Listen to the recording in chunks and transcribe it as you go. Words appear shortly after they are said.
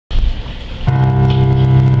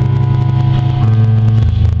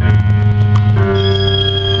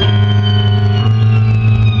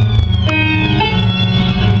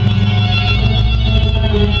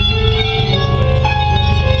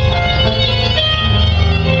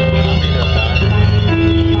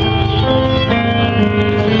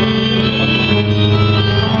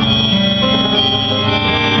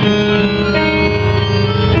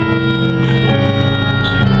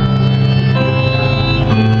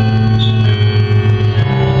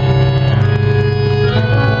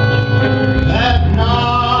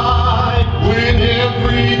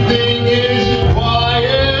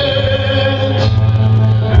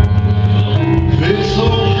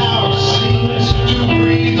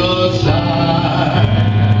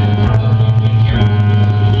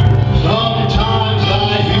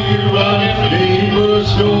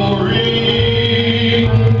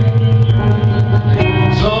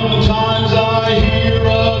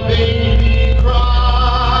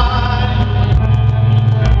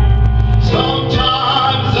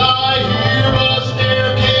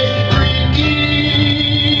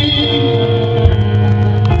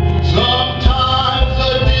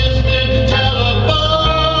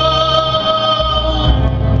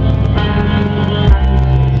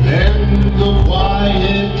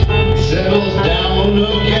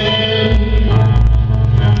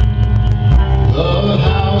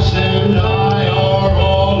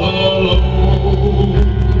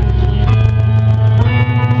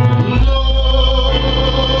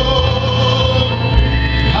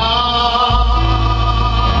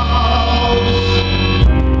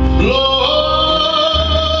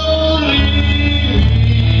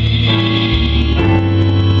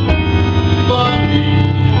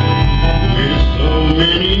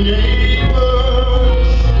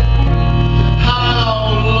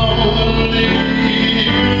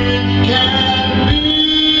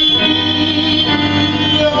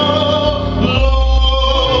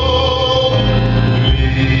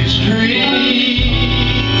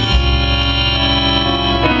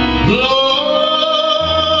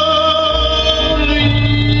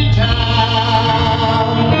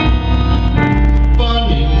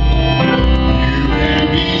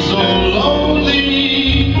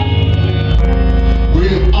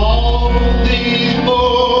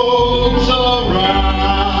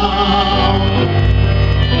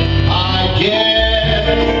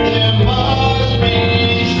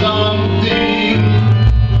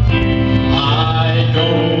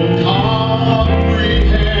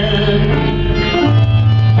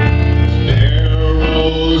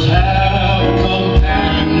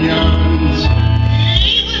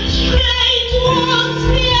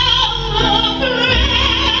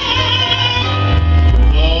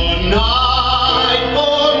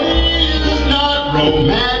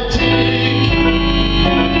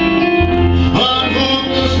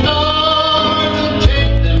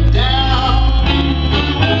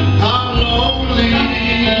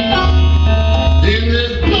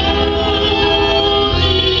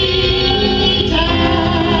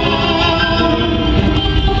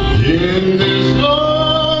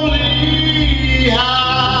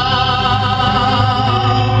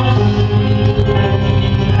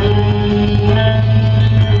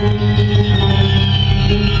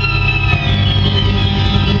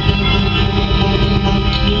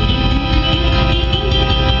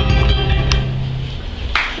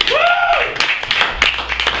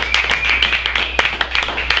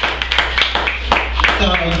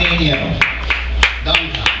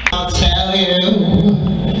you.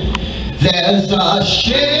 There's a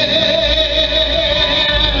ship,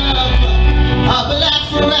 a black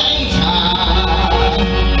freighter,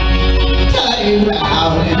 turning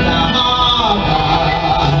round in the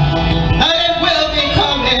harbor, and it will be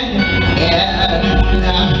coming in.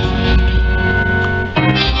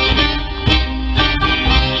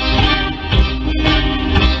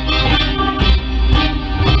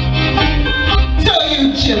 So you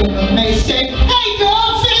children may say, hey girl,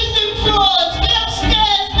 finish them floors, get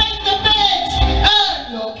upstairs, make the beds, and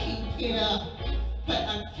you'll keep here. But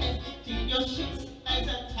I'm testing your ships as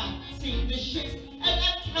I'm taxing the ships, and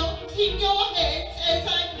I'm counting your heads as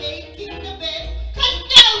I'm making the bed, 'cause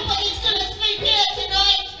nobody's gonna sleep here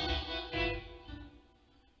tonight.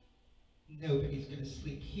 Nobody's gonna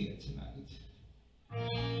sleep here tonight.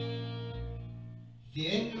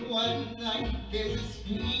 Then one night there's a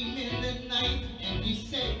scream in the night, and you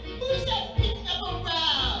say, who's that picking up a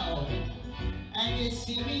row? And you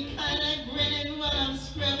see me kinda grinning while I'm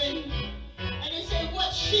scrubbing, and you say,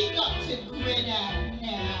 what's she got to grin at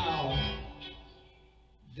now?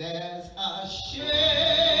 There's a ship,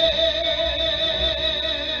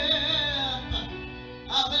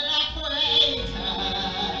 a black freighter,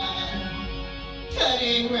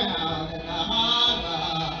 turning round in the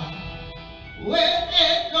harbor, with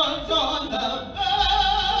it guns on the boat.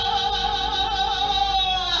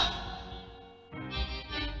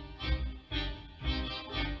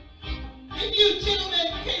 If you gentlemen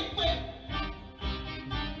can quit,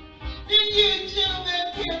 if you gentlemen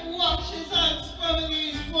can watch as I'm scrubbing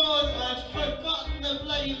these floors, I've forgotten the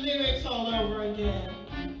bloody lyrics all over again.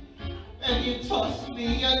 And you toss me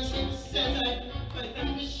your tips as I put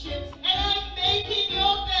them to ships, and I'm making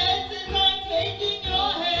your beds as I'm taking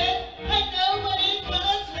your heads, and nobody's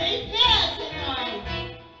gonna sleep here tonight.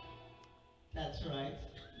 That's right,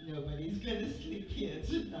 nobody's gonna sleep here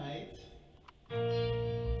tonight.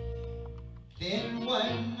 Then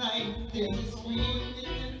one night there's a scream in the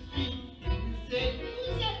street, and you say,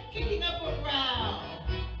 who's that kicking up a row?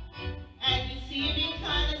 And you see me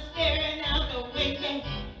kinda staring out the window,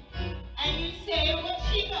 and you say, what's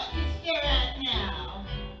she got to stare at now?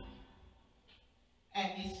 And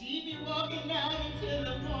you see me walking down into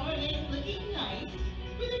the morning looking nice,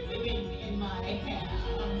 with a ribbon in my hair,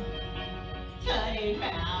 turning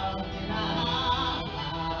round in the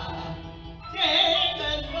harbor, take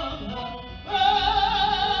us from the road.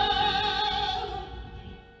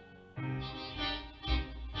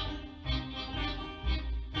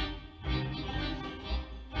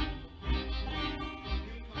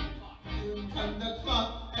 Soon come the clock,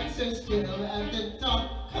 and so still at the dock,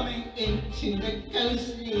 coming into the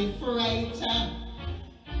ghostly freighter.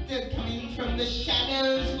 They're coming from the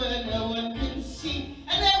shadows where no one can see,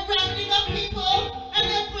 and they're rounding up people, and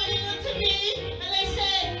they're bringing them to me, and they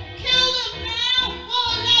say, kill them now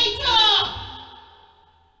or later.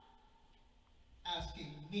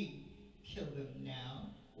 Asking me, kill them now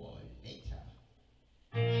or later.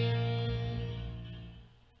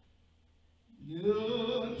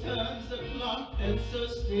 Noon turns the clock, and so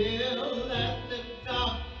still at the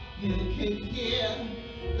dock, you can hear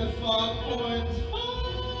the foghorns fall.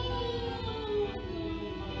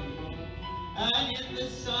 And in the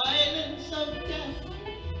silence of death,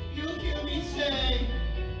 you'll hear me say,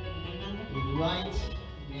 right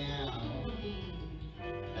now.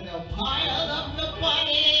 And they'll pile up the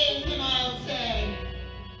bodies, and I'll say,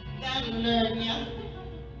 that'll learn ya.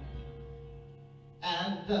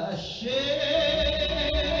 And the ship,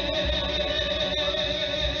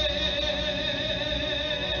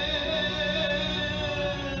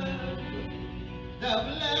 the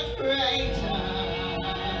black freighter,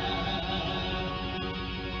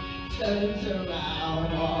 turns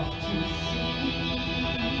around off to sea,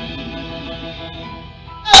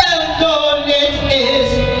 and on it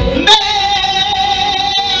is me.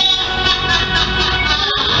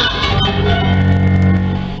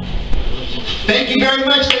 Thank you very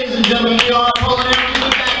much, ladies and gentlemen. We are pulling in